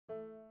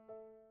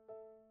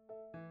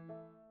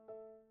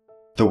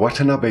The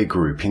Watanabe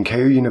Group in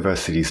Keio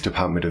University's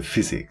Department of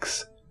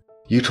Physics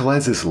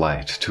utilizes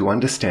light to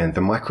understand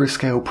the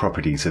microscale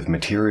properties of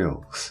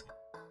materials.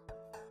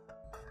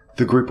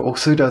 The group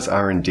also does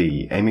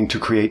R&D aiming to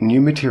create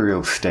new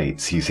material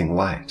states using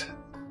light.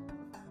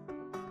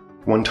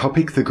 One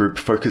topic the group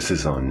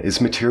focuses on is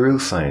material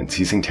science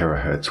using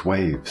terahertz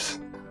waves.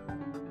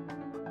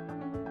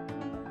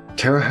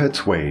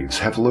 Terahertz waves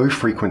have low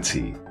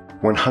frequency,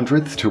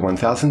 1/100th to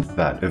 1/1000th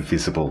that of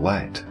visible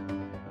light.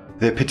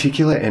 Their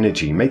particular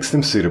energy makes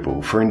them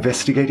suitable for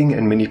investigating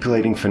and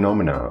manipulating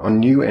phenomena on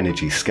new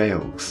energy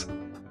scales.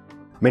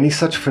 Many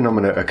such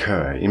phenomena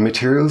occur in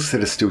materials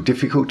that are still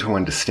difficult to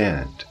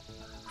understand,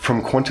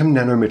 from quantum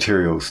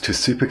nanomaterials to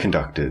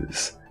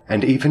superconductors,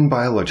 and even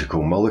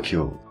biological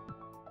molecules.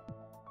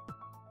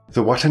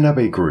 The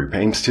Watanabe Group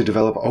aims to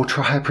develop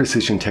ultra-high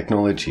precision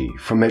technology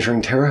for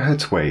measuring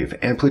terahertz wave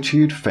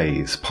amplitude,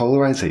 phase,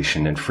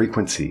 polarization, and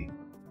frequency.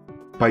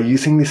 By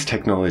using this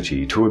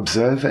technology to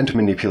observe and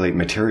manipulate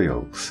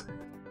materials,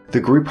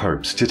 the group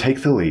hopes to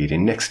take the lead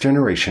in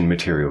next-generation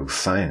materials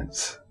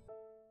science.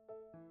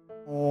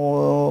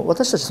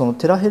 私たちその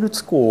テラヘル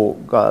ツ光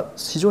が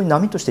非常に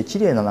波としてき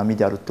れいな波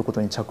であるというこ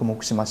とに着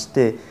目しまし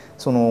て、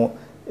その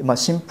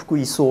振幅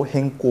位相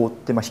変更っ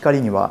て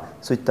光には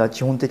そういった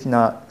基本的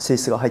な性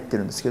質が入ってい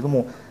るんですけれど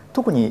も、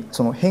特に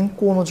その変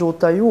更の状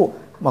態を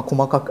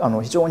細か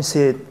く非常に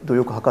精度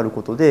よく測る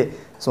ことで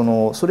そ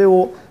れ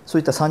をそ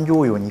ういった産業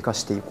応用に生か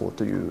していこう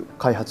という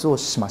開発を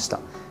しました。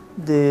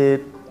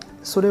で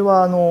それ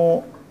は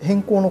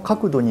変更の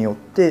角度によっ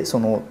てそ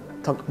の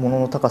物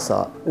の高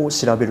さを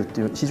調べる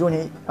という非常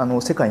に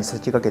世界に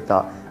先駆け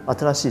た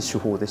新しい手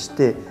法でし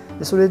て、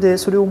それ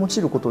を用い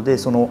ることで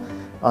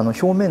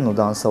表面の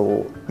段差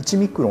を1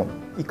ミクロン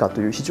以下と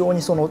いう非常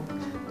に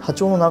波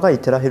長の長い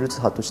テラヘルツ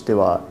波として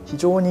は非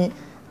常に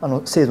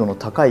精度の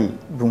高い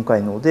分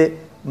解能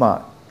で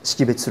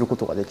識別するこ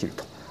とができる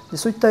と、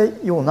そういった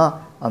よう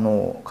な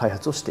開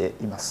発をして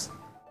います。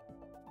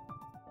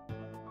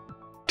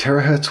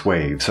Terahertz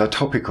waves are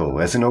topical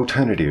as an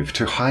alternative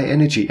to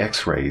high-energy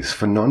X-rays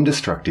for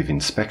non-destructive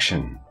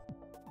inspection.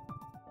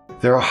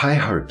 There are high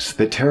hopes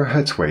that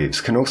terahertz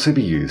waves can also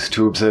be used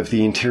to observe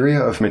the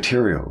interior of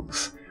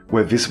materials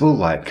where visible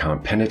light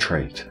can't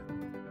penetrate.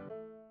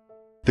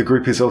 The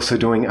group is also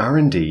doing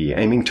R&D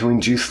aiming to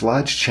induce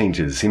large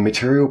changes in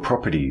material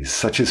properties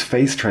such as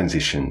phase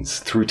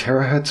transitions through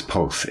terahertz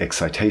pulse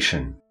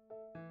excitation.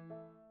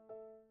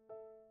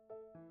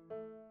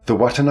 The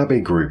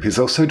Watanabe Group is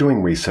also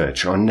doing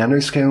research on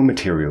nanoscale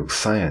materials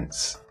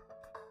science.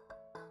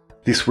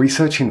 This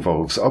research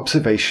involves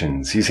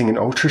observations using an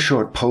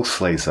ultra-short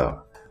pulse laser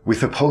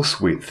with a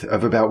pulse width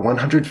of about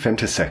 100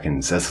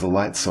 femtoseconds as the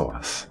light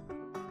source.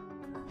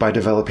 By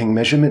developing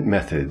measurement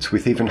methods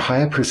with even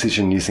higher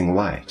precision using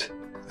light,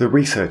 the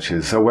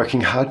researchers are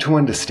working hard to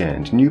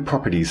understand new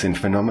properties and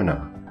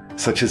phenomena,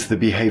 such as the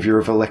behavior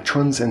of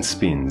electrons and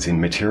spins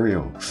in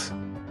materials.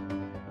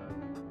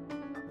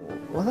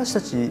 私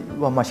たち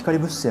は光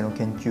物性の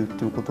研究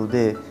ということ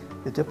で、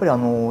やっぱり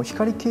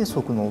光計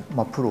測の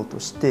プロと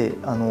して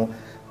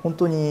本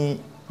当に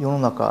世の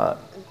中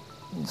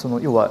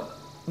要は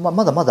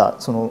まだまだ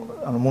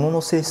物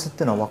の性質っ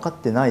ていうのは分かっ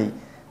てない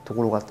と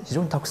ころが非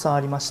常にたくさん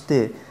ありまし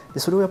て、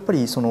それをやっぱ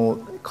り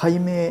解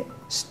明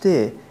し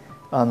て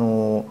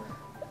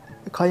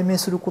解明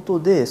するこ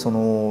とでじゃあ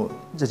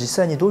実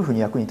際にどういうふう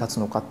に役に立つ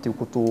のかっていう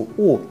こと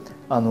を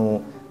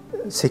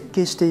設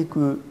計してい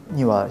く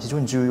には非常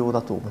に重要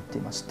だと思って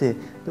いまして、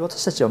で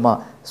私たち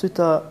はそういっ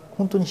た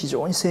本当に非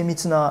常に精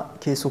密な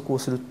計測を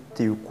するっ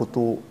ていうこと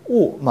を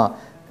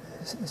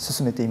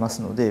進めていま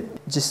すので、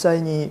実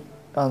際に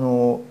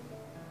物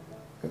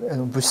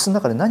質の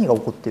中で何が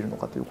起こっているの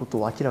かということ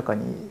を明らか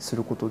にす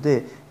ることで、や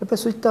っぱり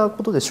そういった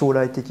ことで将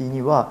来的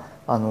には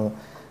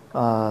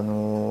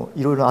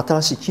いろいろ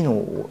新しい機能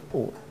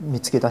を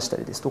見つけ出した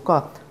りですと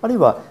か、あるい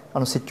は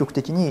積極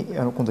的に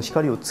今度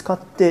光を使っ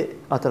て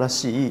新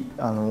しい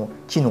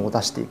機能を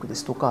出していくで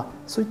すとか、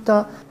そういっ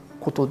た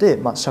ことで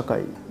社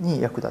会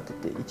に役立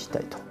てていきた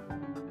いと。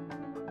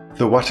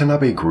The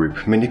Watanabe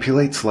Group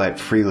manipulates light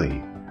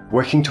freely,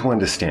 working to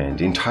understand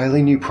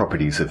entirely new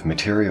properties of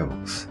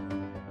materials.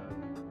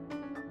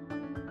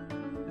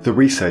 The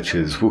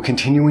researchers will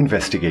continue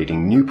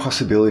investigating new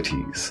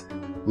possibilities,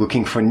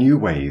 looking for new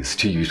ways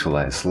to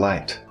utilize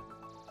light.